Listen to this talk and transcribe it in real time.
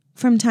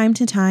From time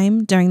to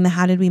time during the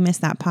How Did We Miss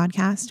That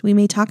podcast, we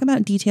may talk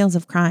about details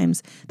of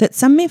crimes that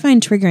some may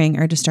find triggering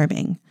or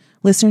disturbing.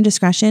 Listener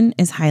discretion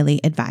is highly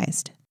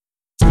advised.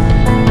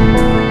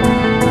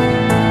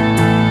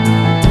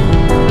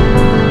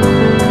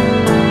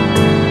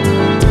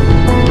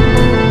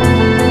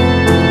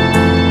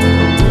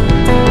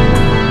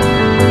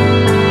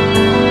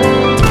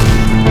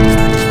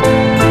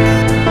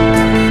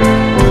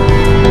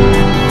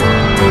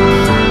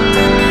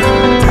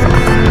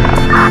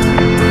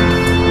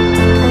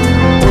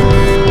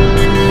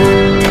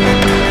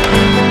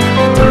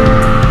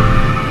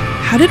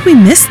 How did we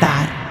miss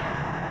that?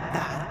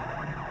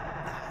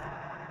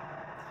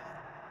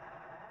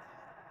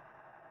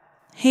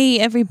 Hey,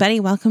 everybody.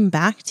 Welcome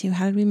back to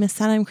How Did We Miss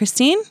That? I'm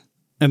Christine.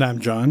 And I'm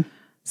John.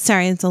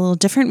 Sorry, it's a little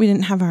different. We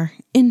didn't have our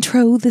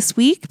intro this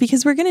week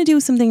because we're going to do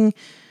something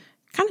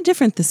kind of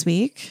different this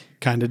week.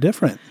 Kind of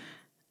different.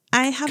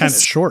 I have kind of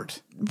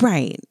short.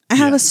 Right. I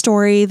have a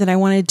story that I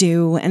want to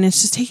do, and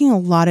it's just taking a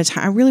lot of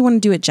time. I really want to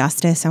do it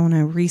justice. I want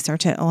to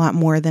research it a lot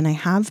more than I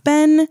have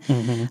been.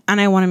 Mm-hmm.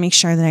 And I want to make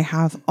sure that I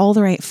have all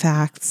the right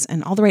facts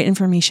and all the right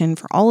information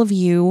for all of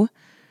you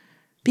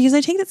because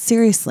I take it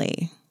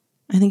seriously.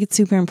 I think it's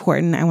super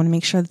important. I want to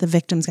make sure that the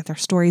victims get their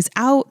stories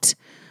out.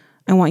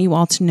 I want you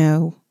all to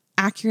know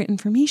accurate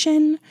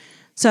information.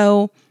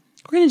 So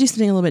we're going to do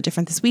something a little bit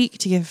different this week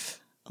to give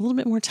a little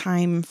bit more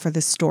time for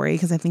this story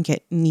because I think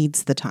it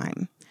needs the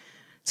time.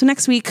 So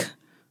next week,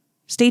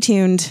 stay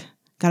tuned.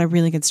 Got a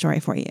really good story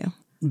for you.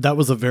 That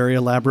was a very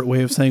elaborate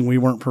way of saying we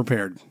weren't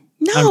prepared.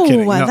 No, I'm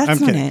kidding. that's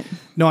not it.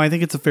 No, I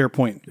think it's a fair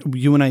point.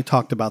 You and I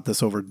talked about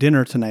this over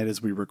dinner tonight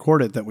as we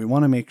recorded, that we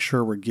want to make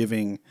sure we're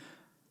giving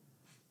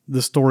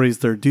the stories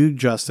their due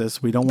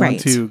justice. We don't want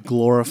to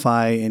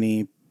glorify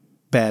any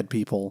bad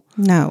people.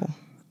 No.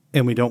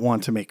 And we don't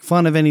want to make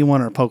fun of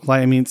anyone or poke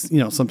light. I mean,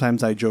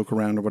 sometimes I joke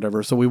around or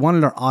whatever. So we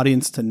wanted our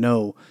audience to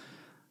know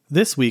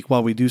this week,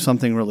 while we do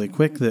something really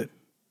quick, that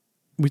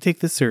we take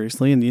this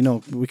seriously. And,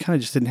 we kind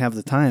of just didn't have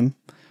the time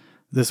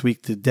this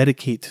week to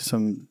dedicate to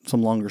some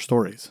longer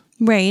stories.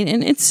 Right.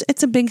 And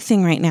it's a big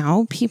thing right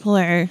now. People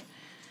are,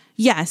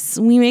 yes,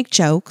 we make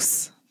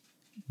jokes,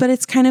 but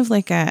it's kind of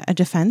like a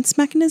defense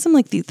mechanism.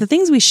 Like the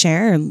things we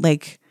share are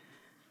like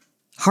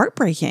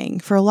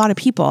heartbreaking for a lot of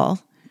people.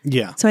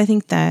 Yeah. So I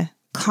think the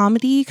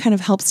comedy kind of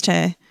helps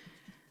to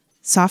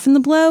soften the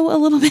blow a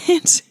little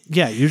bit.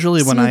 Yeah.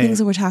 Usually when things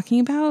that we're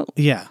talking about.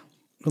 Yeah.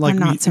 Like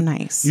not so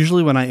nice.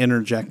 Usually when I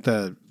interject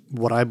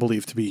what I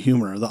believe to be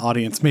humor, the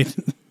audience may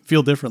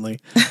feel differently,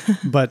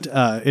 but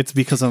it's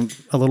because I'm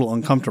a little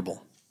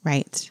uncomfortable.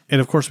 Right. And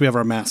of course we have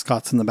our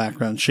mascots in the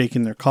background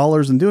shaking their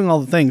collars and doing all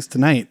the things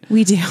tonight.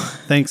 We do.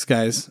 Thanks,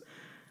 guys.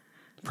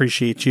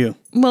 Appreciate you.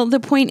 Well, the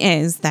point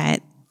is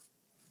that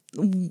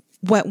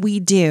what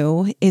we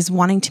do is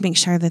wanting to make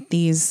sure that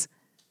these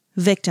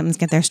victims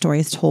get their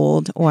stories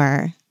told,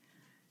 or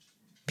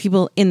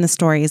people in the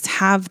stories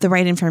have the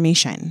right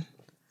information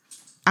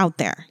out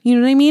there. You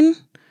know what I mean?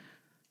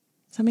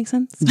 Does that make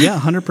sense? Yeah,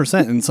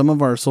 100%. And some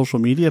of our social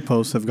media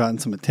posts have gotten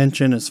some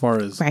attention as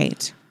far as,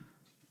 right.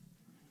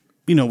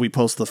 We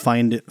post the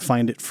Find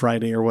It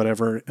Friday or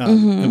whatever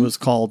it was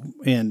called.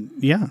 And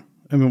yeah,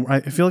 I mean,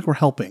 I feel like we're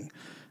helping.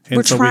 And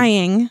we're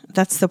trying.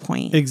 That's the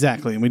point.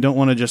 Exactly. And we don't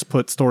want to just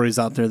put stories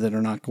out there that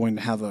are not going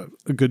to have a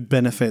good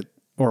benefit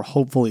or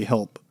hopefully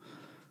help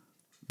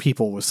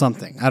people with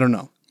something. I don't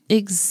know.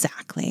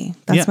 Exactly.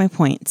 That's my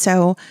point.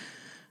 So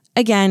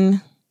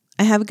again,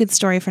 I have a good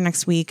story for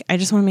next week. I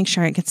just want to make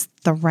sure it gets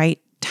the right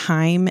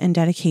time and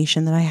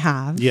dedication that I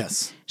have.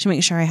 Yes. To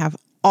make sure I have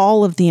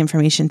all of the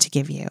information to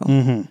give you.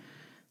 Mm-hmm.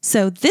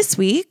 So this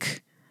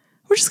week,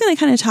 we're just going to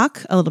kind of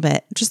talk a little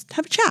bit, just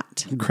have a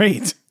chat.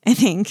 Great. I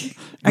think.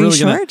 Are you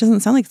sure? It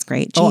doesn't sound like it's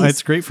great. Jeez. Oh,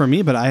 it's great for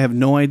me, but I have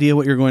no idea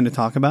what you're going to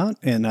talk about.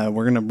 And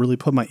we're going to really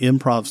put my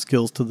improv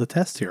skills to the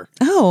test here.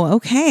 Oh,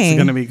 okay. It's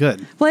going to be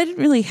good. Well, I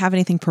didn't really have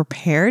anything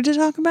prepared to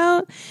talk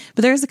about,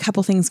 but there's a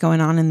couple things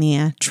going on in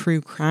the true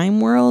crime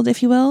world,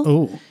 if you will.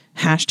 Oh.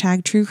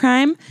 Hashtag true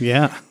crime.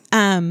 Yeah.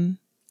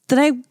 That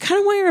I kind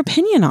of want your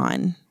opinion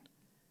on,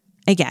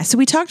 I guess. So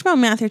we talked about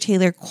Matthew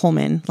Taylor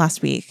Coleman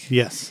last week.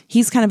 Yes.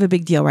 He's kind of a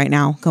big deal right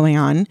now going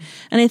on.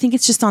 And I think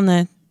it's just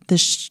on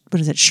what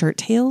is it? Shirt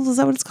tails? Is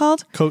that what it's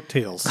called? Coat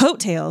tails.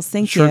 Coat tails.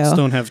 Thank you. Shirts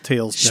don't have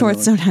tails.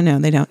 Shorts don't. No,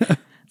 they don't.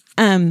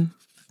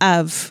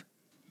 Of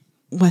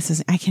what's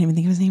his? I can't even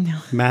think of his name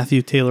now.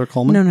 Matthew Taylor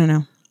Coleman.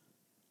 No.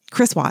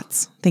 Chris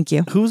Watts. Thank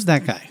you. Who's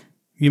that guy?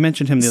 You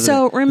mentioned him the other day.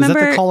 So remember,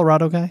 is that the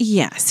Colorado guy?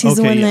 Yes, he's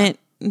the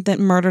one that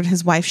murdered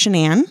his wife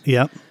Shanann.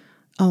 Yep.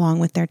 Along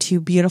with their two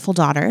beautiful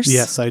daughters.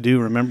 Yes, I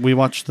do remember. We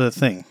watched the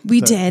thing.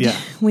 We did. Yeah.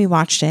 We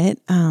watched it.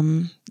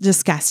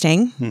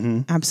 Disgusting.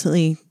 Mm-hmm.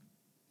 Absolutely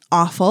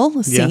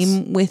awful.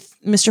 Same with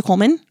Mr.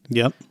 Coleman.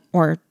 Yep.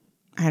 Or,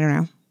 I don't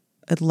know,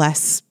 a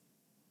less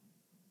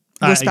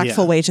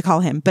respectful way to call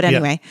him. But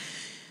anyway.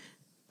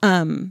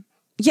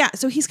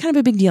 So he's kind of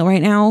a big deal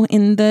right now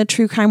in the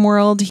true crime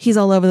world. He's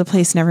all over the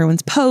place in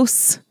everyone's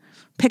posts,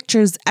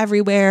 pictures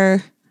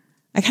everywhere.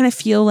 I kind of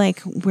feel like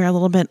we're a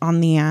little bit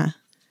on the,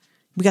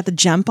 we got the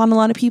jump on a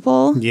lot of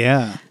people.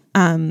 Yeah.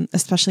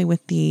 especially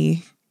with the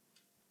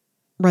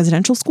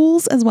residential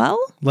schools as well.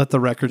 Let the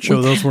record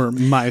show those were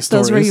my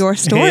stories. Those were your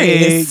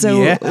stories. Hey,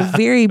 so yeah.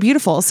 very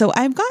beautiful. So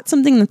I've got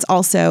something that's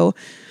also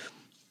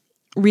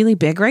really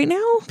big right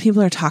now.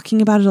 People are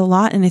talking about it a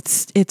lot, and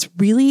it's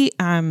really,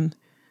 I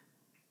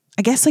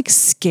guess, like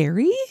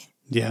scary.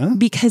 Yeah.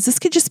 Because this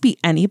could just be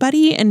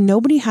anybody, and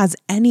nobody has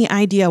any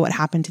idea what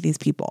happened to these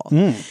people.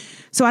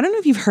 So I don't know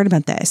if you've heard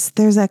about this.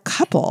 There's a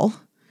couple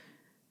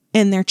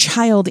and their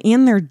child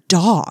and their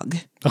dog.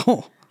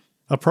 Oh,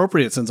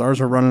 appropriate, since ours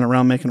are running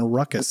around making a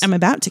ruckus. I'm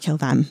about to kill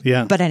them.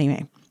 Yeah. But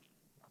anyway,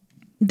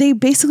 they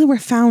basically were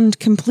found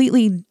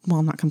completely,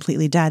 well, not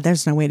completely dead.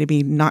 There's no way to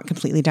be not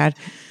completely dead.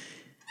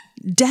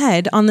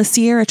 Dead on the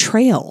Sierra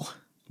Trail.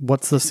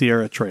 What's the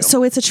Sierra Trail?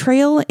 So it's a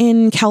trail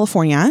in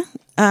California,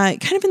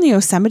 kind of in the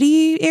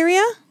Yosemite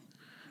area.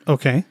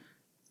 Okay.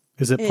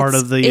 Is it part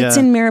of the... It's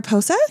in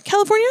Mariposa,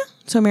 California.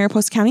 So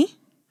Mariposa County.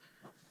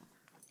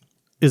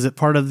 Is it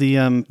part of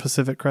the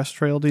Pacific Crest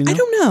Trail? Do you know? I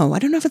don't know. I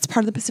don't know if it's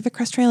part of the Pacific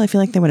Crest Trail. I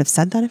feel like they would have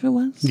said that if it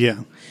was.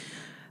 Yeah.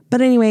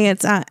 But anyway,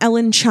 it's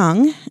Ellen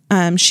Chung.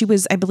 She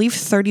was, I believe,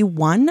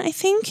 31, I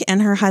think.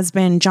 And her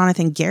husband,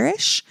 Jonathan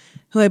Garish,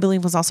 who I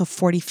believe was also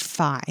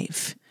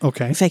 45.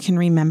 Okay. If I can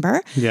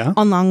remember. Yeah.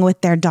 Along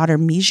with their daughter,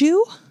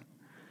 Miju.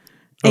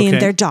 Okay.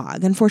 And their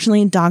dog.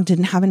 Unfortunately, the dog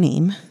didn't have a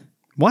name.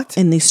 What?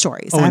 In these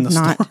stories. Oh, I in have the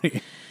not.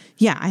 story.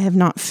 Yeah, I have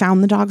not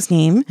found the dog's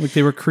name. Like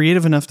they were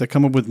creative enough to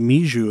come up with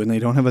Miju and they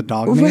don't have a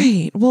dog name?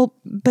 Right. Well,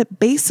 but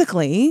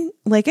basically,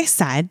 like I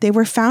said, they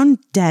were found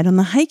dead on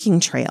the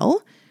hiking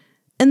trail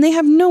and they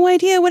have no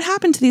idea what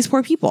happened to these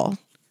poor people.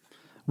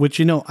 Which,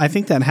 you know, I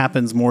think that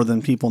happens more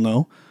than people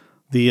know.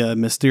 The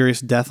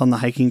mysterious death on the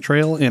hiking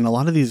trail. And a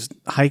lot of these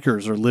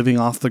hikers are living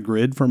off the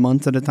grid for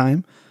months at a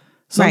time.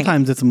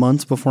 Sometimes it's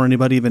months before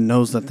anybody even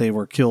knows that they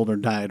were killed or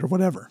died or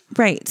whatever.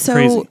 Right. So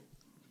Crazy.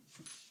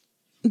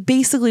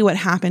 Basically what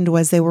happened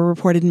was they were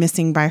reported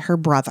missing by her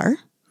brother.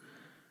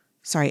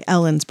 Sorry,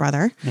 Ellen's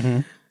brother.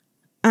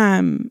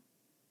 And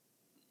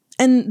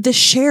the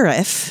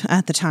sheriff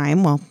at the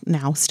time, well,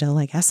 now still,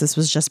 I guess this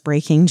was just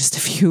breaking just a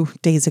few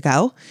days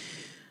ago.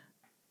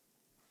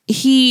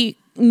 He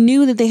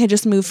knew that they had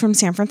just moved from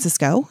San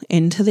Francisco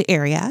into the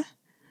area.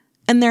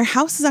 And their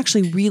house is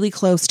actually really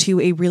close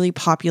to a really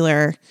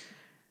popular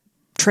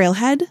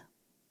trailhead.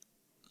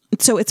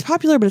 So it's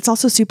popular, but it's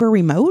also super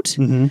remote.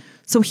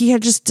 So he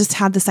had just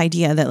had this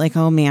idea that like,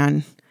 oh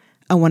man,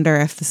 I wonder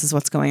if this is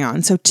what's going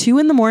on. So 2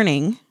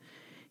 a.m,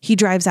 he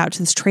drives out to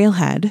this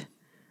trailhead,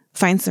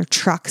 finds their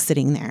truck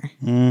sitting there,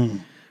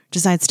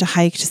 decides to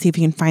hike to see if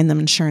he can find them.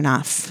 And sure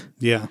enough,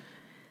 Yeah.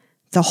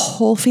 the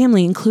whole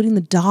family, including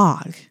the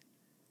dog,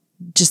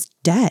 just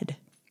dead.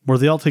 Were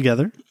they all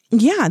together?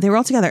 Yeah, they were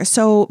all together.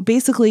 So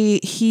basically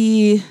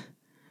he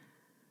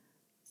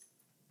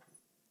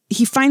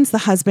finds the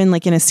husband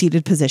like in a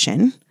seated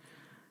position.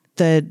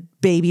 The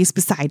baby's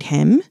beside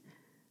him.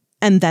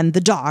 And then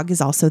the dog is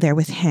also there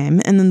with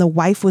him. And then the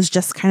wife was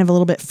just kind of a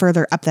little bit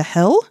further up the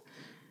hill.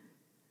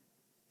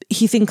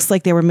 He thinks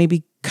like they were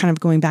maybe kind of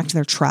going back to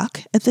their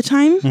truck at the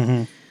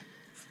time.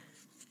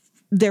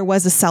 There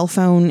was a cell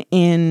phone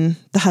in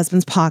the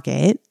husband's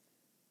pocket.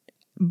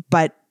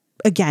 But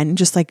again,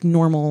 just like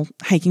normal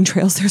hiking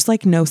trails, there's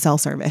like no cell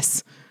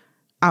service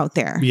out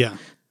there. Yeah.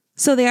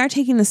 So they are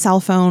taking the cell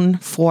phone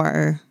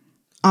for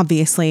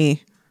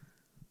obviously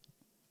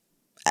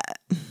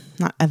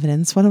not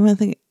evidence. What am I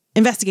thinking?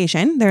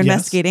 Investigation. They're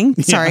investigating.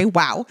 Yeah. Sorry.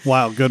 Wow.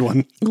 Wow. Good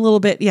one. A little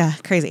bit. Yeah.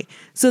 Crazy.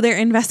 So they're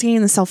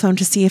investigating the cell phone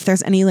to see if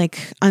there's any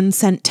like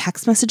unsent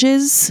text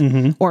messages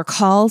or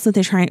calls that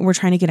were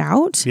trying to get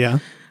out. Yeah.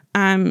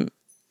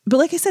 But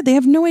like I said, they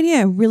have no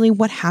idea really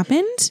what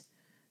happened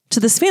to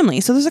this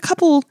family. So there's a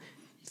couple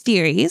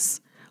theories.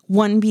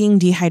 One being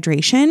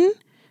dehydration,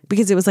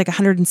 because it was like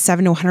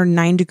 107 to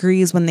 109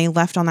 degrees when they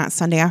left on that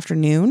Sunday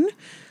afternoon.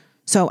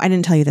 So I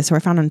didn't tell you this. So I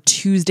found on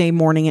Tuesday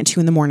morning at 2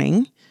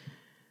 a.m.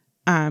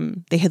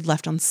 They had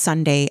left on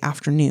Sunday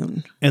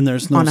afternoon. And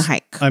there's no... on a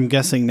hike. I'm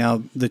guessing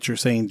now that you're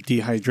saying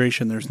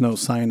dehydration, there's no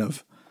sign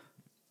of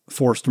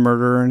forced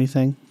murder or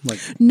anything? Like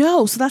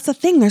No. So that's the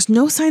thing. There's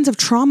no signs of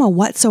trauma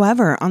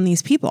whatsoever on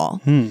these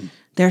people.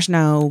 There's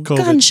no COVID.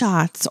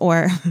 gunshots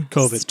or...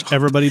 COVID. Stop.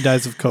 Everybody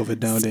dies of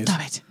COVID nowadays.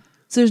 Stop it.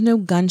 So there's no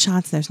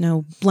gunshots, there's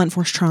no blunt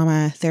force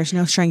trauma, there's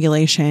no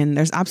strangulation,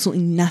 there's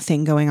absolutely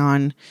nothing going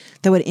on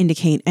that would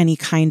indicate any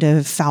kind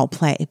of foul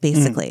play,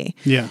 basically.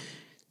 Yeah.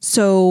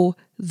 So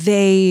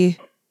they,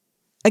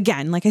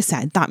 again, like I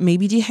said, thought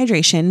maybe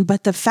dehydration,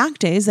 but the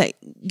fact is that,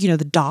 you know,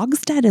 the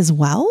dog's dead as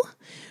well.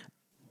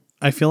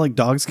 I feel like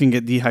dogs can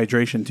get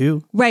dehydration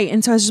too. Right.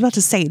 And so I was just about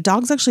to say,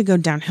 dogs actually go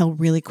downhill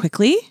really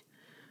quickly.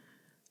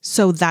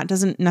 So that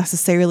doesn't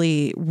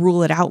necessarily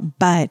rule it out,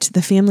 but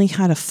the family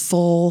had a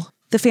full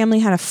like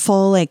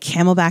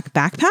Camelback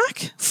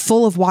backpack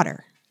full of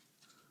water.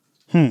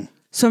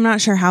 So I'm not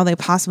sure how they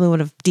possibly would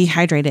have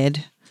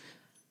dehydrated.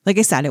 Like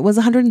I said, it was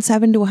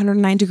 107 to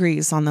 109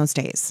 degrees on those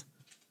days.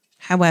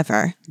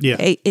 However,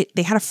 they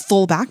had a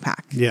full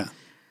backpack. Yeah.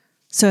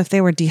 So if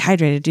they were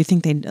dehydrated, do you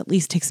think they'd at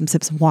least take some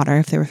sips of water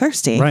if they were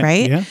thirsty,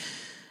 right? Yeah.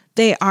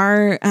 They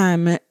are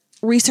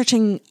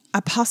researching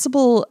a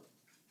possible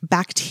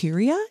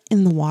bacteria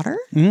in the water.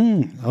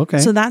 Okay.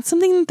 So that's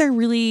something that they're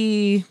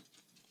really,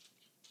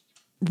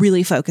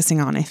 really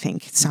focusing on, I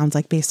think. It sounds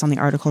like based on the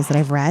articles that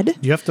I've read.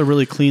 You have to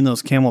really clean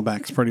those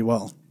camelbacks pretty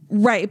well.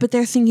 Right. But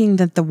they're thinking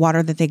that the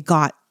water that they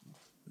got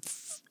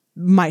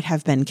might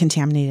have been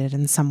contaminated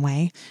in some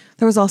way.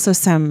 There was also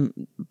some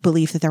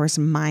belief that there were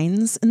some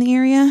mines in the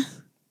area.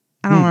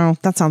 I don't know.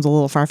 That sounds a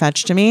little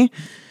far-fetched to me.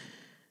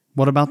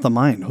 What about the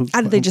mine?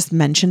 They just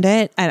mentioned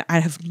it. I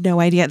have no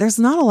idea. There's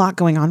not a lot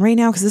going on right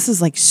now because this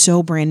is like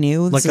so brand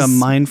new. Like a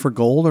mine for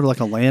gold or like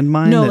a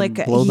landmine no, that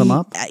like blow them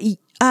up?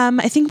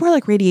 I think more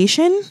like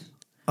radiation.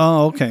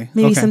 Oh, okay.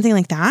 Maybe okay. something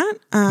like that.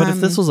 But if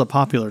this was a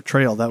popular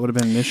trail, that would have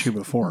been an issue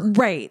before.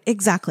 Right,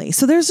 exactly.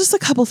 So there's just a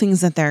couple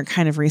things that they're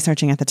kind of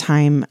researching at the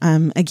time.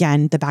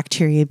 Again, the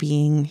bacteria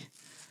being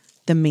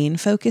the main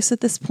focus at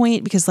this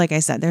point, because like I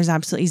said, there's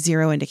absolutely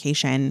zero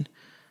indication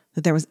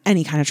that there was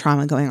any kind of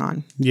trauma going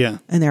on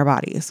in their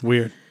bodies.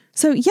 Weird.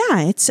 So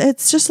yeah, it's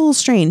just a little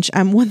strange.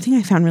 One thing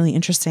I found really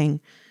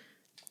interesting,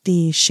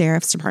 the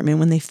sheriff's department,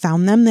 when they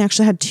found them, they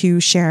actually had 2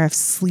 sheriffs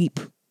sleep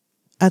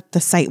at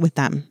the site with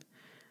them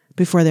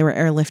before they were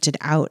airlifted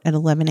out at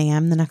 11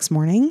 a.m. the next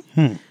morning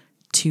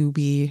to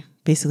be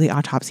basically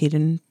autopsied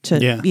and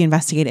to be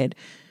investigated.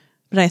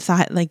 But I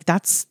thought, like,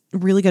 that's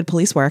really good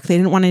police work. They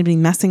didn't want anybody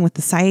messing with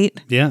the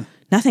site. Yeah.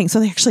 Nothing. So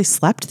they actually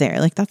slept there.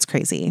 Like, that's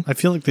crazy. I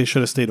feel like they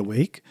should have stayed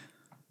awake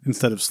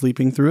instead of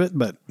sleeping through it.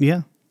 But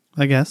yeah,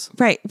 I guess.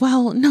 Right.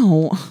 Well,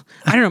 no.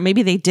 I don't know.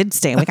 Maybe they did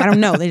stay awake. I don't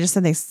know. They just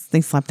said they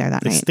slept there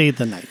that night. They stayed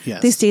the night,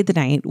 yes. They stayed the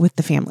night with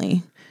the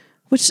family.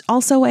 Which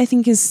also I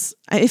think is,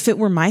 if it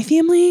were my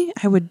family,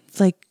 I would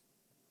I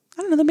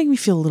don't know, that make me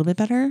feel a little bit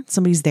better.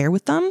 Somebody's there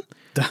with them.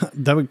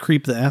 That would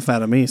creep the F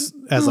out of me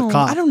as a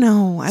cop. I don't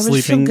know. I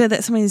would feel good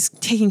that somebody's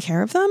taking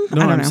care of them.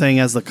 No, I'm saying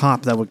as the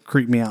cop, that would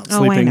creep me out. Oh,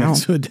 sleeping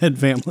next to a dead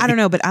family. I don't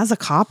know. But as a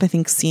cop, I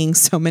think seeing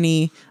so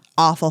many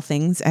awful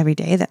things every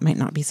day, that might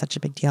not be such a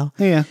big deal.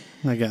 Yeah,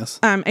 I guess.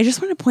 I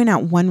just want to point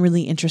out one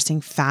really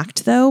interesting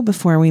fact, though,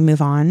 before we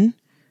move on.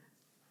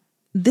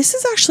 This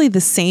is actually the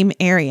same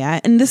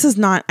area, and this is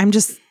not, I'm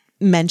just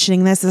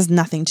mentioning this has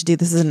nothing to do,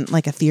 this isn't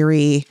like a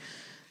theory,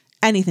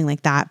 anything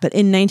like that. But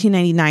in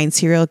 1999,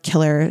 serial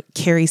killer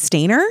Cary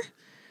Stayner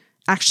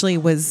actually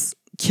was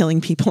killing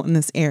people in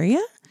this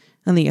area,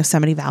 in the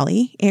Yosemite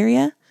Valley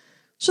area.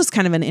 It's just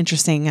kind of an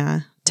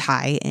interesting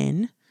tie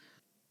in.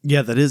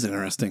 Yeah, that is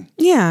interesting.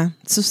 Yeah.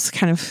 It's just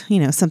kind of,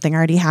 something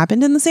already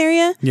happened in this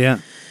area. Yeah.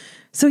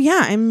 So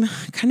yeah, I'm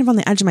kind of on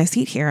the edge of my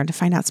seat here to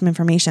find out some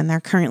information. They're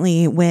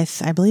currently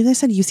with, I believe they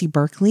said UC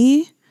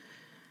Berkeley.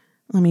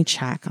 Let me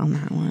check on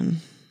that one.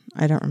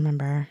 I don't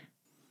remember.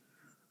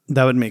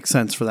 That would make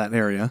sense for that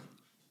area.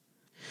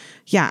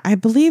 Yeah, I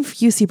believe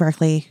UC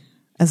Berkeley,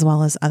 as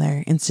well as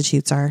other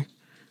institutes, are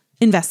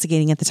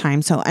investigating at the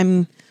time. So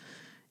I'm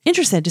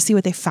interested to see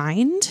what they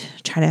find,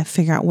 try to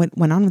figure out what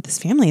went on with this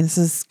family. This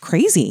is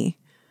crazy.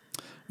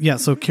 Yeah,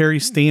 so Cary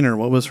Stayner,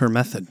 what was her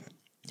method?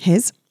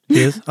 His?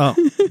 Oh.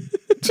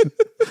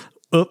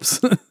 Oops.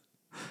 You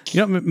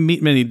don't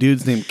meet many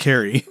dudes named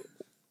Cary.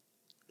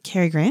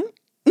 Cary Grant?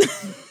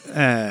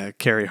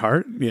 Cary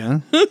Hart, yeah.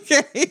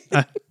 Okay.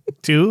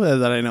 2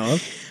 that I know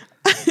of.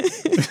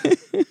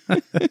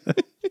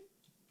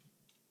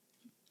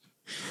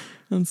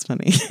 That's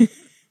funny.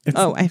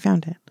 I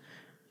found it.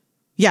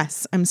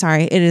 Yes, I'm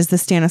sorry. It is the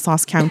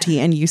Stanislaus County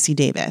and UC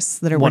Davis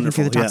that are working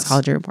through the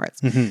toxicology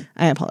reports. Mm-hmm.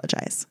 I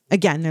apologize.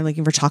 Again, they're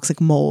looking for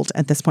toxic mold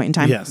at this point in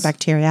time. Yes.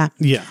 Bacteria.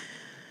 Yeah.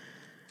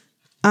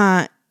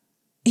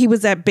 He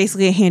was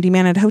basically a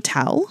handyman at a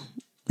hotel.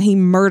 He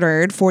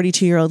murdered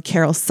 42-year-old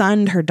Carol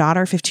Sund, her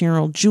daughter,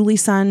 15-year-old Julie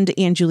Sund,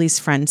 and Julie's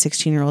friend,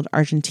 16-year-old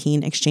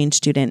Argentine exchange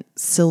student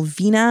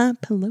Silvina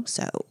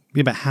Peloso.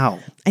 Yeah, but how?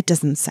 It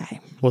doesn't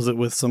say. Was it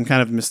with some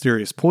kind of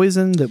mysterious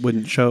poison that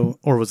wouldn't show,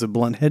 or was it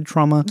blunt head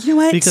trauma? You know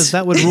what? Because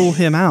that would rule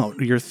him out,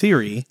 your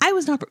theory. I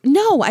was not...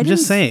 No, I didn't...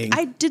 Just saying.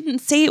 I didn't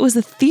say it was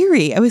a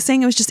theory. I was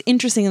saying it was just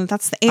interesting and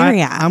that's the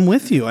area. I'm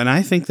with you, and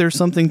I think there's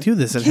something to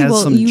this. It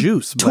has some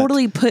juice.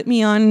 Totally put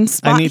me on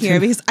spot here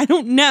because I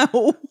don't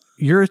know.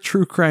 You're a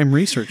true crime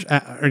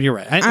researcher. You're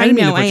right. I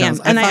know, I am.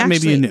 I thought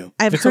maybe you knew.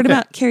 I've heard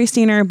about Cary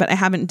Stayner, but I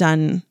haven't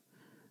done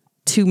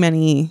too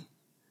many,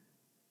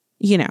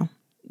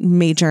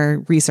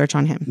 major research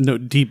on him. No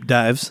deep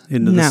dives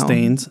into the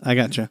stains. I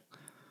gotcha.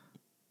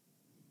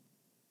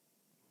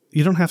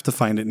 You don't have to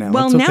find it now.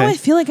 Well, it's okay. Now I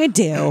feel like I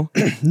do.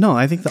 No,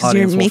 I think the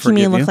audience will forgive you. You're making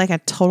me look like a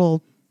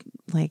total,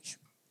 I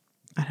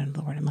don't know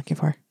the word I'm looking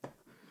for.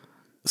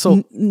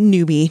 So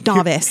newbie,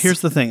 novice.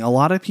 Here's the thing. A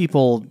lot of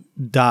people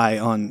die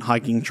on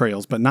hiking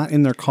trails, but not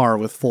in their car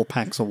with full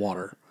packs of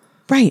water.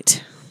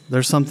 Right.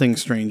 There's something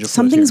strange.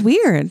 Something's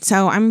weird.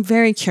 So I'm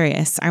very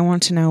curious. I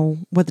want to know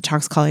what the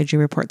toxicology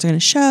reports are going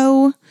to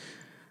show.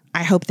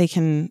 I hope they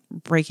can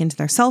break into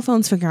their cell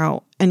phones, figure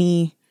out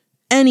any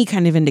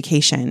kind of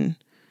indication.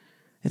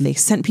 If they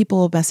sent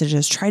people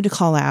messages, tried to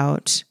call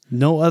out.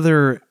 No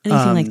other...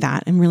 anything like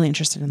that. I'm really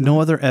interested in that. No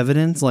other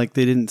evidence? Like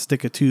they didn't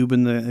stick a tube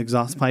in the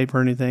exhaust pipe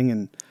or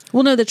anything?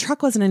 Well, no, the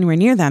truck wasn't anywhere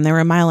near them. They were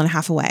a mile and a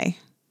half away.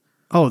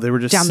 Oh, they were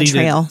just down the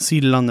trail.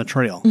 seated on the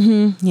trail.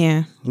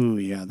 Yeah. Ooh,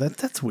 yeah.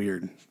 That's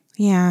weird.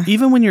 Yeah.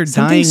 Even when you're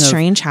Something dying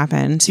strange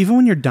happened. Even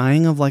when you're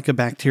dying of like a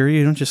bacteria,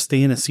 you don't just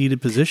stay in a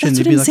seated position. That's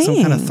There'd what be I'm like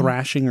some kind of saying.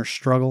 thrashing or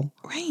struggle.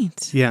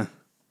 Right. Yeah.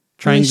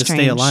 Trying Really to stay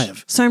strange.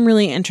 alive. So I'm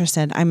really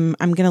interested. I'm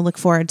going to look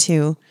forward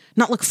to,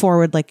 not look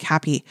forward like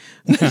happy.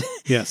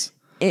 Yes.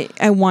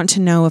 I want to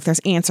know if there's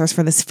answers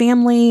for this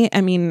family.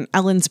 I mean,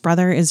 Ellen's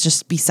brother is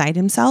just beside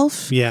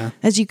himself. Yeah.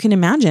 As you can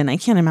imagine. I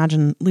can't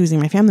imagine losing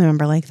my family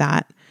member like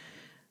that.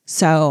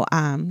 So,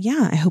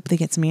 yeah, I hope they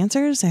get some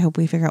answers. I hope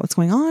we figure out what's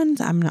going on.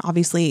 I'm going to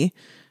obviously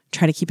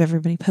try to keep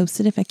everybody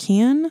posted if I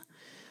can.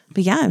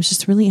 But yeah, it was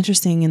just really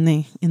interesting in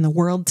the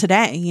world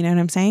today. You know what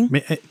I'm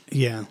saying?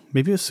 Yeah.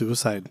 Maybe a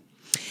suicide.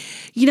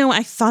 You know,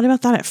 I thought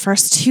about that at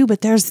first too,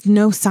 but there's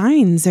no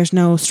signs. There's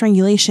no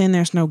strangulation.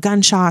 There's no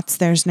gunshots.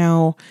 There's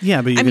no.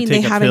 Yeah, but you I could mean,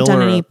 take they a haven't pill done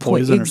or any a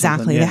poison or exactly.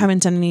 something. Yeah. They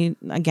haven't done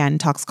any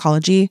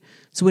toxicology,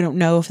 so we don't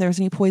know if there was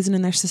any poison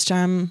in their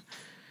system.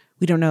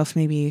 We don't know if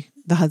maybe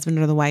the husband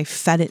or the wife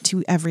fed it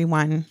to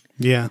everyone.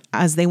 Yeah.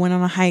 As they went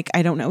on a hike.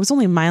 I don't know. It was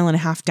only 1.5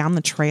 miles down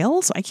the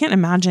trail, so I can't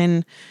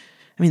imagine.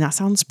 I mean, that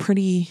sounds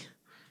pretty.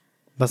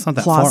 That's not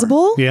that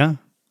plausible. far. Yeah.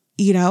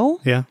 You know?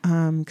 Yeah.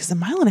 Because 1.5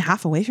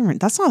 miles away from it,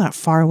 that's not that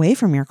far away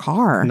from your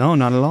car. No,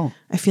 not at all.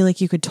 I feel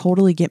like you could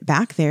totally get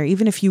back there.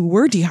 Even if you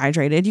were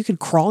dehydrated, you could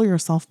crawl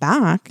yourself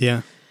back.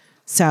 Yeah.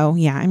 So,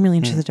 yeah, I'm really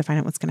interested to find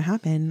out what's going to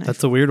happen.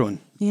 That's a weird one.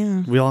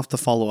 Yeah. We'll have to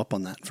follow up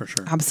on that for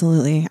sure.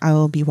 Absolutely. I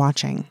will be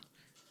watching.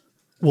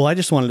 Well, I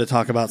just wanted to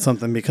talk about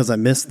something because I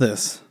missed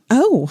this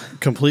Oh,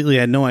 completely.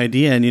 I had no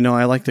idea. And,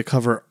 I like to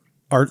cover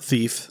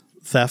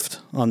theft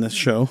on this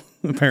show,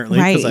 apparently.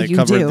 right. Because I You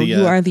covered do. the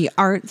You are the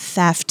art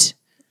theft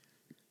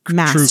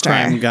master. true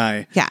crime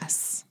guy.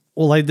 Yes.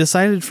 Well, I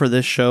decided for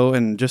this show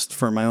and just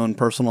for my own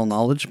personal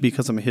knowledge,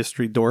 because I'm a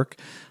history dork,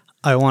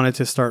 I wanted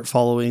to start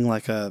following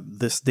like a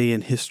this day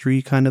in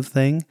history kind of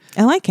thing.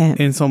 I like it.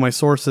 And so my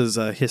source is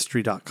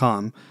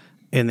history.com.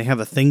 And they have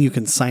a thing you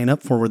can sign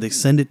up for where they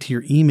send it to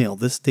your email,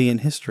 this day in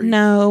history.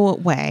 No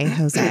way,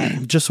 Jose.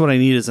 Just what I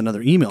need is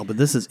another email, but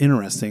this is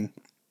interesting.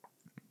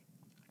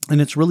 And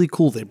it's really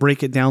cool. They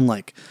break it down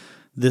like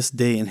this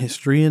day in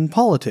history and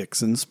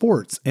politics and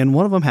sports. And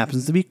one of them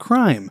happens to be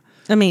crime.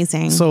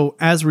 Amazing. So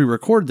as we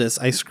record this,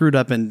 I screwed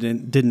up and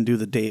didn't do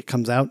the day it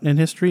comes out in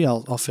history.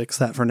 I'll fix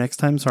that for next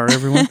time. Sorry,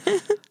 everyone.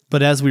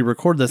 But as we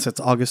record this, it's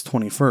August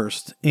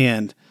 21st.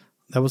 And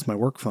that was my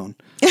work phone.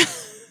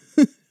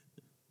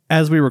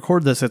 As we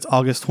record this, it's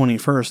August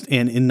 21st.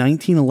 And in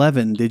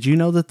 1911, did you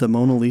know that the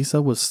Mona Lisa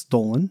was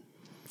stolen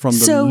from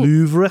the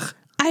Louvre?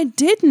 I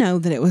did know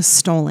that it was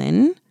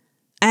stolen.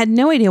 I had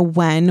no idea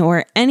when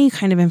or any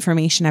kind of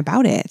information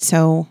about it.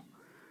 So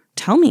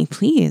tell me,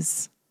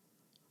 please.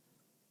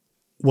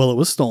 Well, it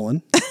was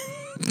stolen.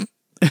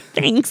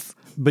 Thanks.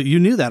 But you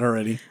knew that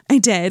already. I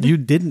did. You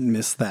didn't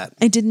miss that.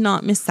 I did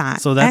not miss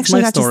that. So that's I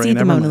actually my got story, to see the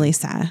never Mona mind.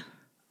 Lisa.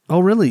 Oh,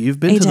 really? You've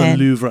been I to did. the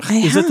Louvre. I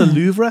Is it the have.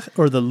 Louvre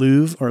or the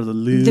Louvre or the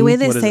Louvre? The way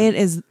they What is say it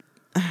is,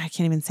 I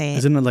can't even say it.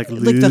 Isn't it like Like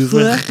the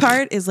Louvre? "h"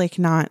 part is like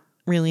not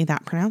really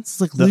that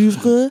pronounced. It's like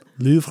Louvre.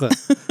 Louvre.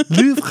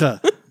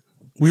 Louvre.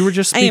 We were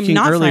just I am speaking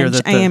not earlier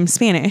French. that I am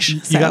Spanish. you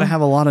So. got to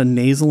have a lot of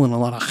nasal and a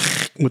lot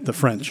of with the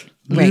French.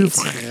 Right.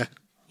 Louvre.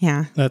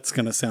 Yeah. That's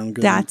going to sound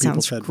good. That in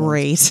people's sounds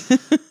headphones. great.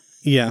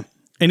 Yeah.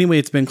 Anyway,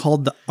 it's been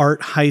called the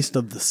art heist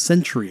of the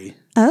century.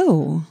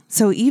 Oh,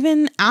 so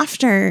even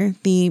after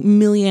the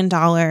millions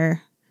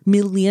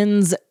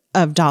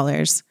of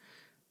dollars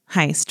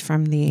heist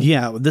from the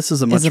Yeah, this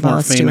is a much Isabella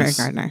more famous Stewart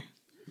Gardner.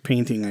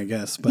 painting, I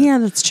guess. But Yeah,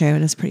 that's true.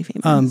 It is pretty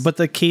famous. But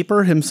the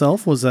caper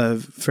himself was a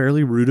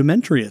fairly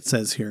rudimentary, it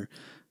says here.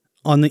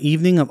 On the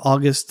evening of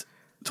August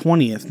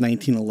 20th,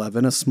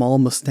 1911, a small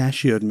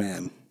mustachioed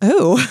man,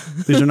 oh,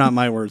 these are not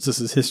my words, this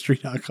is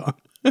history.com,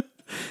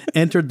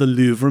 entered the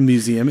Louvre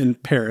Museum in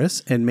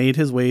Paris and made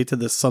his way to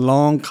the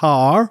Salon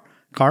Car,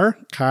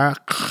 I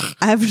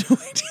have no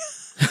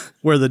idea.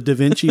 where the Da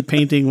Vinci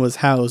painting was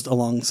housed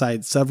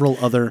alongside several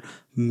other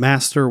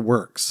master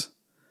works.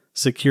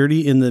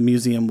 Security in the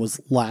museum was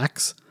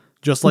lax,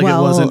 just like it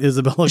was in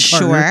Isabella Gardner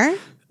Sure.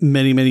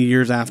 many, many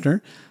years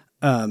after.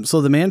 So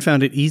the man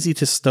found it easy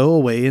to stow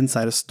away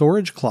inside a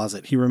storage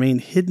closet. He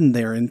remained hidden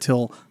there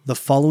until the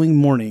following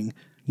morning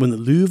when the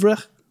Louvre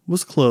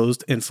was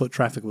closed and foot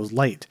traffic was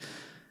light.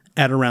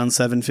 At around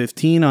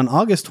 7:15 on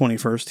August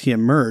 21st, he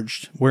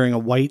emerged wearing a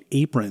white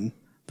apron,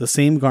 the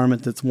same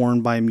garment that's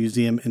worn by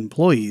museum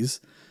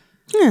employees.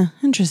 Yeah,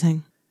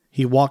 interesting.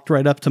 He walked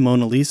right up to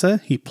Mona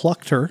Lisa. He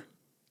plucked her.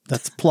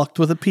 That's plucked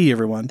with a P,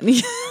 everyone.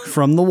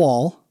 From the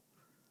wall.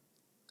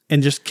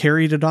 And just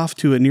carried it off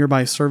to a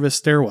nearby service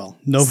stairwell.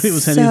 Nobody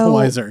was any the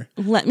wiser.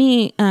 Let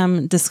me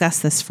discuss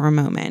this for a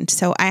moment.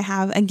 So I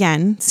have,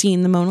 again,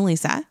 seen the Mona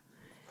Lisa.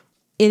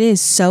 It is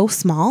so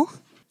small.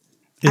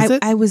 Is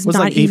it? I was it not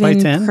like 8 by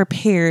even 10?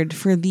 prepared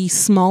for the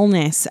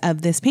smallness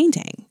of this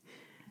painting.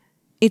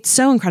 It's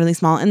so incredibly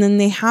small. And then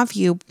they have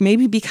you,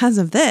 maybe because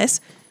of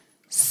this,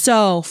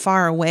 so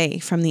far away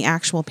from the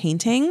actual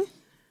painting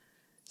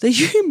that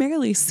you can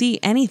barely see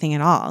anything at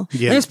all.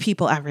 Yeah. There's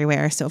people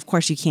everywhere. So, of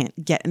course, you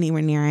can't get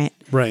anywhere near it.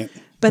 Right.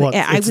 But Well,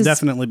 I it's was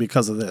definitely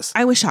because of this.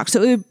 I was shocked.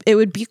 So it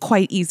would be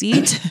quite easy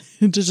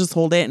to just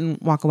hold it and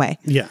walk away.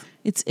 Yeah.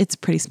 It's a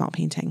pretty small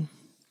painting.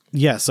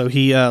 Yeah. So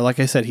he, like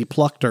I said, he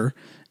plucked her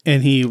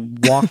and he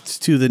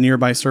walked to the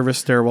nearby service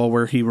stairwell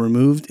where he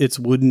removed its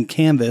wooden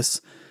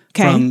canvas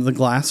from the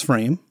glass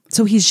frame.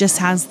 So he just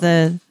has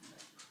the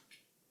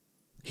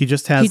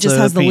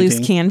the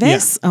loose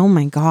canvas. Yeah. Oh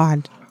my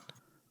God.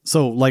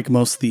 So like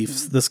most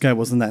thieves, this guy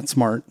wasn't that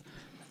smart.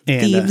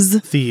 And Thieves.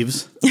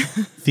 Thieves.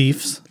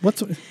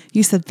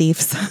 You said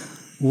thieves.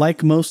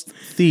 Like most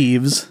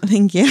thieves.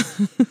 Thank you.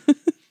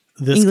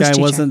 This English guy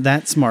teacher. wasn't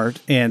that smart.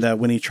 And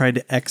when he tried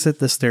to exit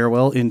the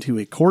stairwell into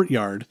a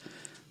courtyard,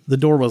 the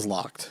door was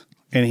locked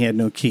and he had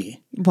no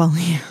key. Well,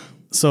 yeah.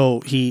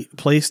 So he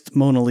placed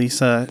Mona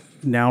Lisa,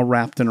 now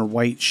wrapped in a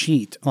white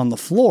sheet, on the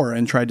floor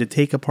and tried to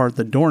take apart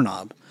the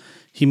doorknob.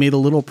 He made a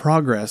little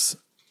progress,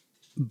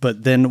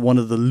 but then one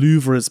of the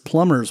Louvre's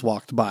plumbers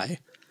walked by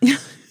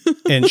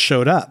and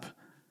showed up.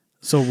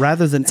 So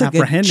rather than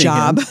apprehending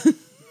him,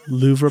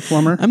 Louvre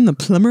plumber. I'm the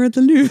plumber at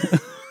the Louvre.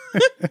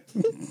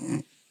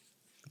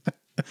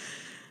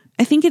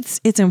 I think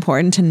it's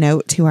important to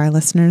note to our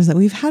listeners that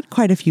we've had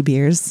quite a few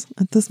beers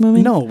at this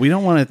moment. No, we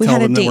don't want to tell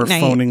them that we're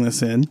phoning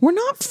this in. We're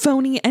not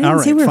phoning it. I didn't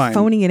say we're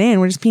phoning it in.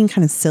 We're just being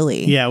kind of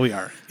silly. Yeah, we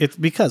are. It's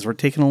because we're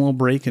taking a little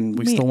break and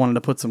we still wanted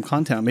to put some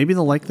content out. Maybe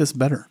they'll like this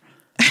better.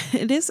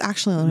 It is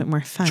actually a little bit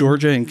more fun.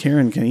 Georgia and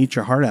Karen can eat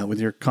your heart out with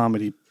your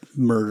comedy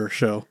murder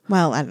show.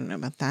 Well, I don't know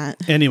about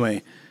that.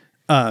 Anyway,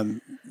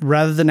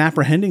 rather than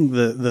apprehending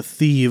the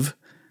thief,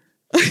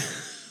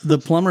 the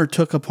plumber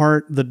took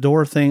apart the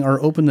door thing or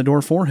opened the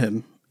door for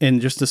him and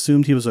just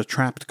assumed he was a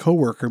trapped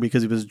coworker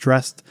because he was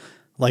dressed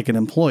like an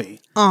employee.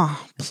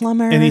 Oh,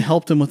 plumber. And he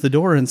helped him with the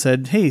door and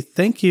said, "Hey,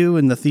 thank you."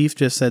 And the thief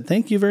just said,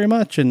 "Thank you very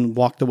much," and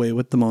walked away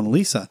with the Mona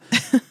Lisa,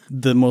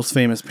 the most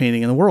famous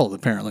painting in the world,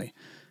 apparently.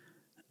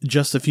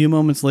 Just a few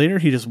moments later,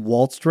 he just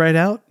waltzed right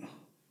out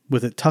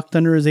with it tucked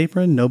under his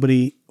apron.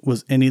 Nobody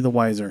was any the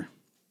wiser.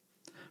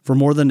 For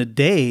more than a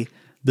day,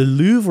 the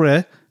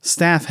Louvre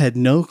staff had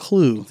no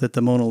clue that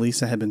the Mona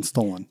Lisa had been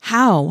stolen.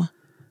 How?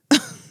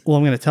 Well,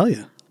 I'm going to tell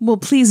you. Well,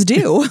 please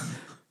do.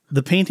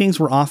 The paintings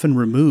were often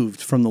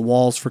removed from the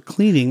walls for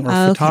cleaning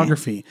or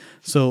photography,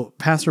 so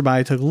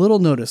passerby took little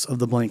notice of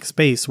the blank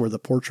space where the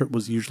portrait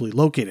was usually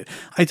located.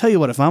 I tell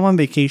you what, if I'm on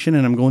vacation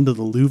and I'm going to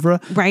the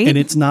Louvre and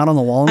it's not on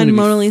the wall and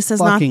Mona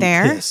Lisa's not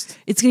there, pissed.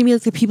 It's going to be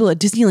like the people at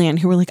Disneyland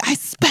who were like, I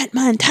spent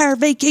my entire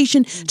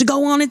vacation to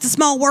go on It's a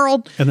Small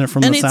World. And they're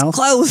from the South? And it's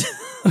closed.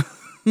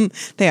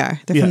 They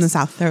are. They're from the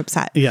South. They're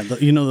upset. Yeah,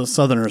 the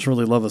Southerners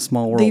really love A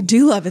Small World. They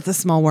do love It's a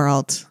Small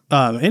World.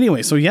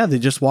 Anyway, so yeah, they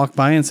just walk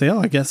by and say,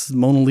 "Oh, I guess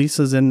Mona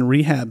Lisa's in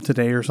rehab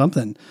today or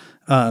something."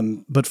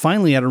 But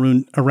finally, at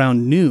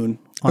around noon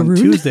on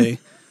Tuesday,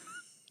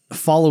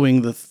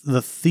 following the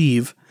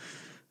thief,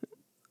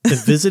 a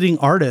visiting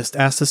artist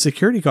asked the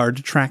security guard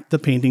to track the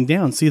painting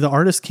down. See, the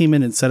artist came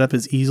in and set up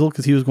his easel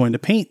because he was going to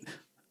paint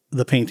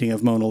the painting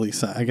of Mona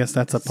Lisa. I guess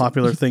that's a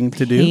popular thing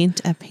to do.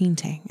 Paint a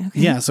painting. Okay.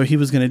 Yeah, so he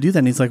was going to do that.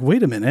 And he's like,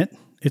 "Wait a minute,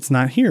 it's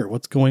not here.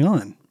 What's going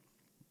on?"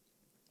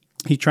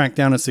 He tracked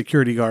down a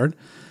security guard,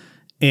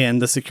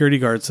 and the security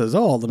guard says,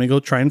 "Oh, let me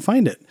go try and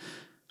find it."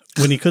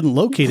 When he couldn't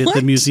locate it,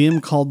 the museum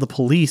called the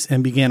police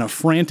and began a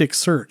frantic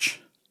search.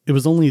 It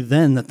was only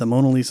then that the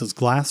Mona Lisa's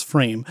glass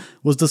frame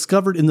was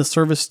discovered in the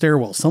service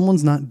stairwell.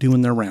 Someone's not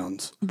doing their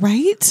rounds.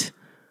 Right?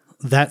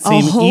 That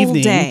same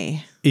evening,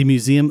 day. A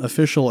museum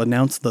official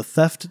announced the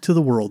theft to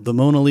the world. "The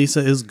Mona Lisa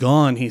is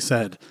gone," he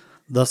said.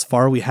 "Thus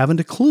far, we haven't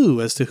a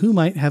clue as to who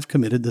might have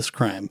committed this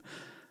crime."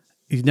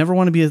 You never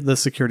want to be the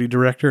security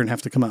director and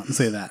have to come out and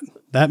say that.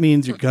 That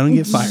means you're going to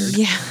get fired.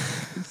 Yeah.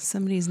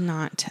 Somebody's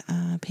not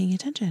paying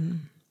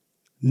attention.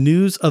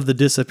 News of the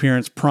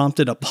disappearance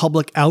prompted a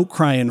public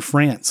outcry in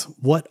France.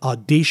 What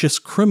audacious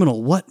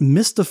criminal, what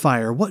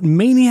mystifier, what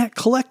maniac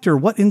collector,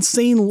 what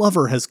insane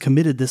lover has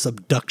committed this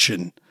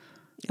abduction?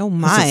 Oh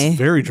my. This is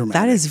very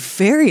dramatic. That is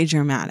very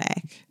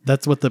dramatic.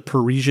 That's what the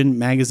Parisian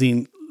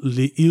magazine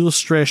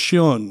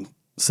L'Illustration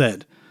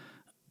said.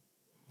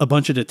 A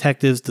bunch of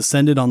detectives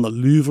descended on the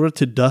Louvre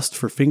to dust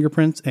for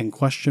fingerprints and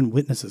question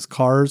witnesses.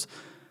 Cars,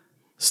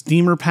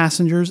 steamer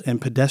passengers, and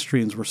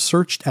pedestrians were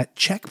searched at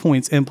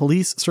checkpoints, and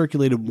police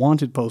circulated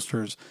wanted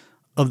posters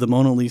of the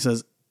Mona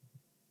Lisa's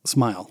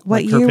smile.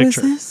 What like her year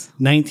picture. was this?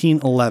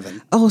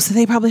 1911. Oh, so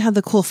they probably had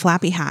the cool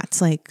flappy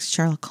hats like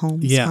Sherlock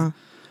Holmes. Yeah. Huh?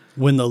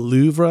 When the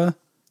Louvre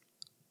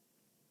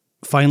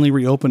finally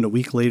reopened a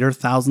week later,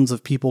 thousands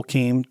of people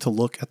came to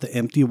look at the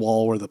empty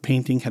wall where the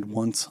painting had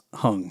once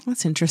hung.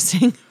 That's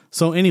interesting.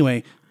 So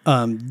anyway,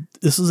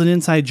 this is an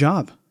inside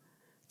job.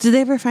 Did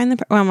they ever find the...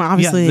 Well,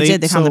 obviously they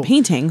did. They found the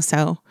painting,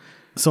 so...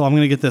 So I'm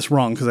going to get this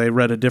wrong because I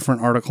read a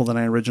different article than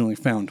I originally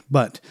found.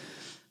 But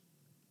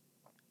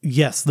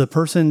yes, the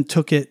person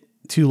took it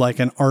to like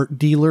an art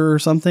dealer or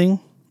something.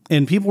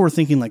 And people were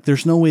thinking like,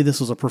 there's no way this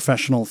was a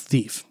professional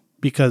thief.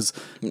 Because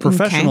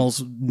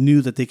professionals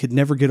knew that they could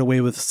never get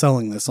away with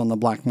selling this on the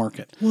black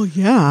market. Well,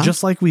 yeah.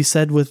 Just like we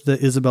said with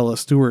the Isabella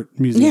Stewart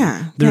Museum.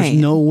 Yeah, There's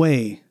no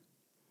way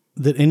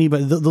that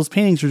anybody, those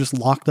paintings are just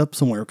locked up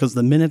somewhere because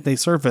the minute they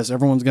surface,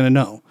 everyone's going to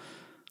know.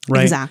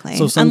 Right. Exactly.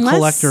 So some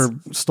collector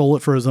stole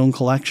it for his own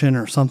collection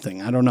or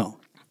something. I don't know.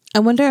 I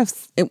wonder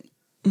if it,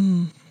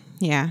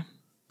 yeah.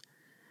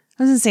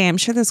 I was going to say, I'm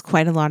sure there's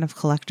quite a lot of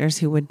collectors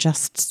who would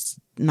just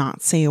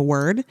not say a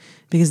word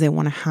because they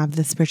want to have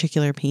this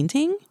particular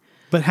painting.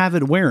 But have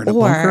it where? In a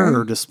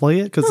bunker or display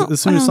it? Because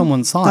as soon as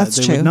someone saw it,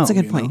 they would know. That's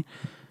a good point.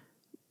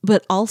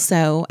 But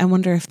also, I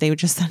wonder if they would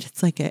just said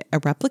it's like a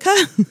replica.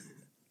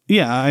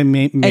 Yeah,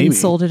 maybe. And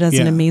sold it as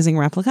an amazing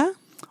replica.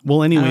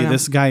 Well, anyway,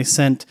 this guy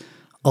sent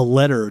a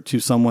letter to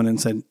someone and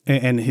said,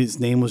 and his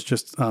name was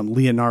just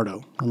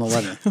Leonardo on the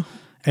letter.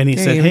 And he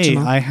said,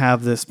 original. Hey, I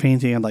have this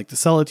painting. I'd like to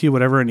sell it to you,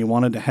 whatever. And he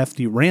wanted a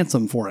hefty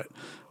ransom for it.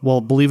 Well,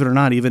 believe it or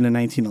not, even in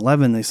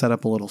 1911, they set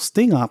up a little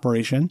sting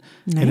operation.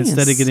 Nice. And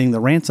instead of getting the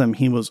ransom,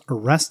 he was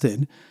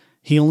arrested.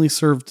 He only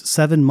served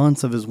 7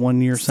 months of his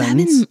 1 year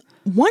sentence.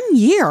 1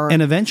 year?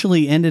 And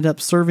eventually ended up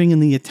serving in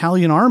the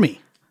Italian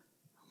army.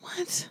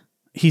 What?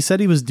 He said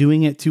he was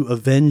doing it to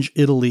avenge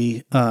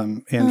Italy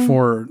and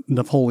for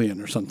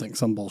Napoleon or something,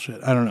 some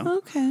bullshit. I don't know.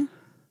 Okay.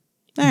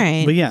 All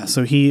right. But yeah,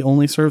 so he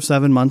only served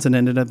 7 months and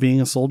ended up being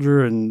a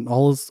soldier, and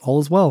all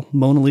is well.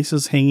 Mona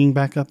Lisa's hanging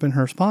back up in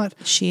her spot.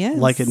 She is.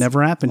 Like it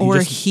never happened. Or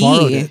he just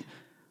borrowed it.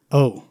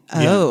 Oh.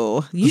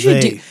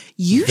 Yeah.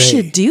 You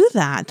should do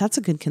that. That's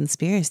a good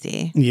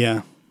conspiracy.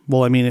 Yeah.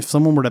 Well, I mean, if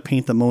someone were to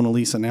paint the Mona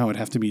Lisa now, it'd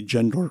have to be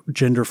gender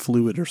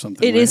fluid or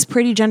something. It is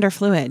pretty gender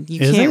fluid. You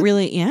can't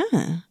really,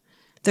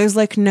 There's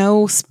like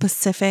no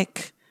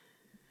specific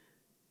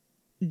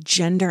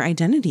gender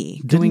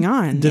identity going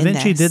on. Da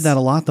Vinci did that a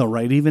lot though,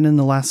 right? Even in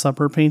the Last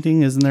Supper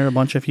painting, isn't there a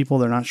bunch of people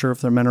they're not sure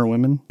if they're men or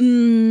women?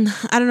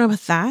 I don't know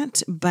about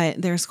that,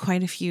 but there's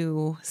quite a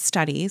few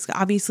studies.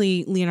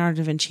 Obviously, Leonardo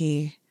da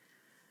Vinci,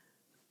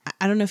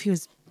 I don't know if he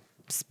was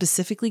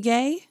specifically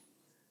gay,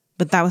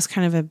 but that was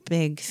kind of a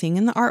big thing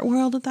in the art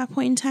world at that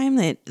point in time,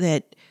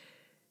 that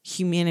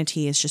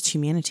humanity is just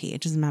humanity. It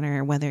doesn't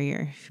matter whether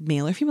you're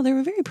male or female. They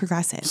were very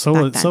progressive.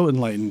 So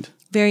enlightened.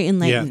 Very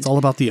enlightened. Yeah, it's all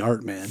about the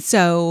art, man.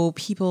 So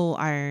people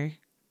are,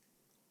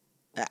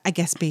 I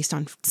guess, based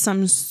on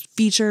some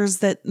features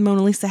that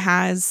Mona Lisa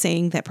has,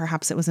 saying that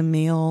perhaps it was a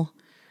male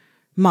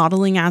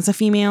modeling as a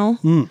female.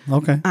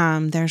 Okay.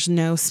 There's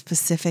no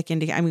specific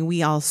indication. I mean,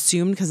 we all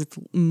assumed because it's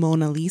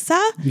Mona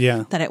Lisa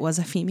that it was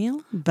a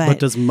female. But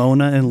does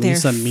Mona and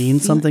Lisa mean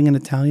something in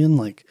Italian,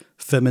 like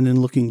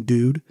feminine looking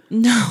dude?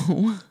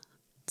 No.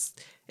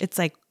 It's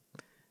like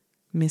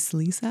Miss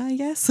Lisa, I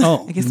guess.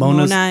 Oh, I guess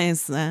Mona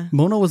is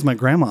Mona was my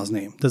grandma's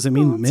name. Does it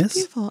mean Miss?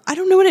 Beautiful. I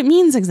don't know what it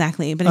means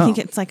exactly, but I think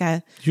it's like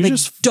a. You're like,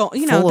 just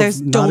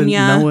there's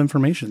Doña. No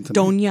information. To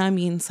Doña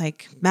means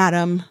like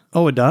madam.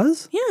 Oh, it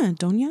does? Yeah,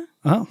 Doña.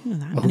 Oh,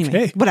 okay.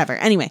 Anyway, whatever.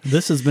 Anyway,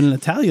 this has been an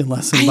Italian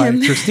lesson by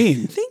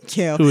Christine. Thank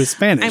you. Who is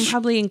Spanish? I'm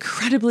probably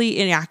incredibly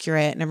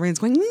inaccurate, and everyone's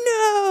going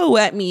no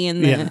at me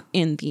in the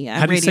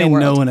How do you say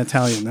world. no in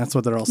Italian? That's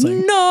what they're all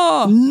saying.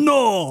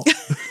 No.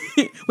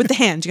 With the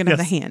hand. You're going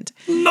to have the hand.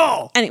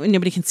 No. Anyway,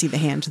 nobody can see the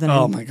hand.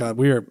 Oh my God.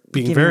 We are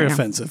being very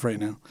offensive right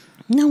now.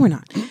 No, we're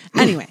not.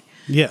 Anyway.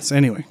 Yes.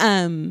 Anyway.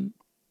 I don't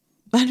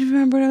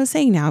remember what I was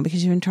saying now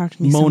because you've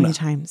interrupted me so many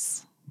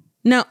times.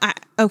 No.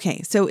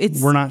 Okay. So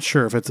we're not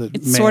sure if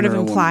it's sort of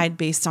implied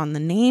based on the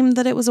name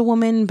that it was a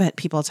woman, but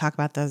people talk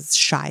about the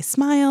shy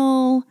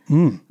smile.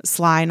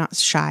 Sly, not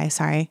shy.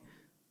 Sorry.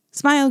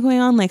 Smile going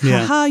on like,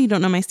 haha, you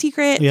don't know my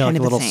secret. Yeah, kind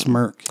like of a little thing.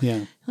 smirk.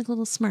 Yeah. Like a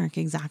little smirk,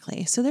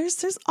 exactly. So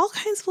there's all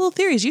kinds of little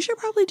theories. You should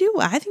probably do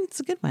one. I think it's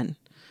a good one.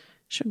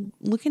 Should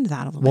look into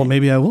that a little bit. Well,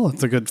 maybe I will.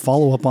 It's a good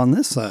follow-up on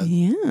this show.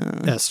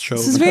 This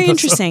is very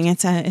interesting.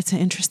 It's an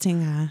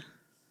interesting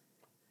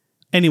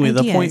Anyway,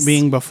 ideas. The point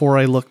being, before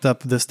I looked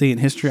up this day in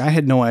history, I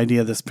had no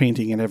idea this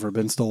painting had ever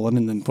been stolen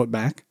and then put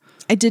back.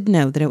 I did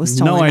know that it was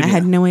stolen. No idea. I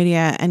had no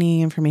idea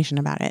any information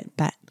about it,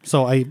 but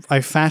so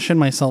I fashioned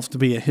myself to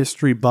be a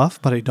history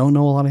buff, but I don't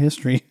know a lot of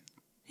history.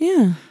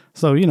 Yeah.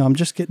 So, I'm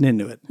just getting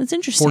into it. That's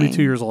interesting.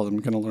 42 years old. I'm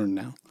going to learn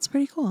now. It's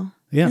pretty cool.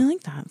 Yeah. I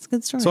like that. It's a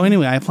good story. So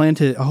anyway, I plan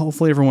to,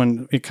 hopefully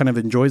everyone kind of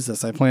enjoys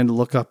this. I plan to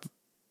look up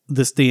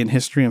this day in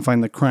history and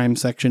find the crime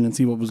section and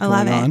see what was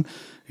going on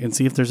and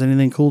see if there's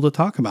anything cool to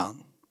talk about.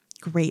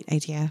 Great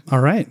idea. All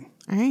right.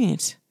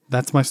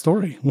 That's my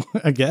story,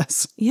 I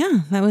guess.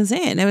 Yeah, that was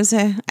it. I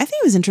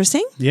think it was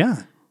interesting.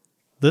 Yeah.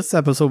 This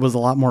episode was a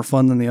lot more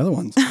fun than the other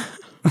ones.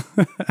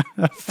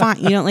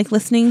 Fine. You don't like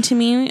listening to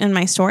me and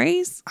my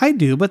stories? I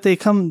do, but they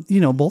come,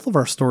 both of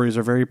our stories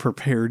are very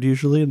prepared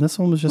usually, and this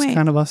one was just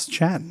kind of us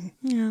chatting.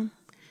 Yeah.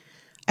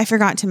 I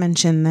forgot to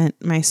mention that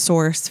my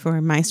source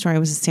for my story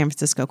was the San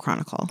Francisco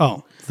Chronicle.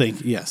 Oh,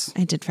 thank you. Yes.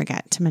 I did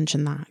forget to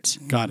mention that.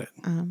 Got it.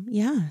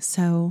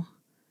 So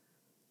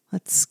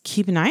let's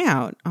keep an eye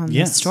out on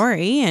this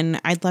story,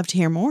 and I'd love to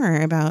hear more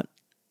about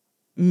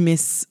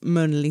Miss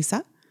Mona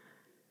Lisa.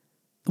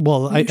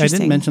 Well, I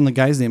didn't mention the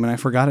guy's name, and I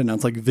forgot it now.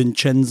 It's like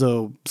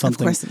Vincenzo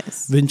something. Of course it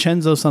is.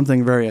 Vincenzo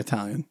something very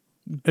Italian.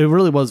 It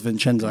really was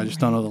Vincenzo. I just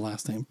don't know the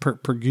last name.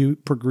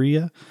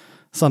 Pergria.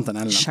 something. I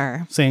don't know.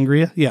 Sure.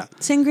 Sangria? Yeah.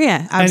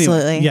 Sangria.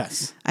 Absolutely. Anyway,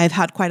 yes. I've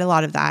had quite a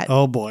lot of that.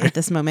 Oh, boy. At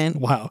this moment.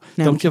 Wow.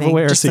 No, Don't I'm give kidding.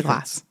 away our Just a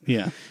secrets.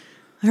 Yeah.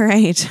 All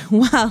right.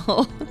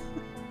 Well,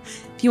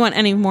 if you want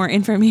any more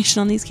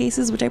information on these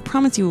cases, which I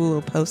promise you we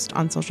will post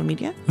on social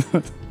media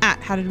at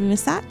How Did We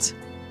Miss That?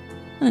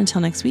 And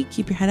until next week,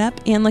 keep your head up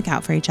and look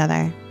out for each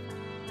other.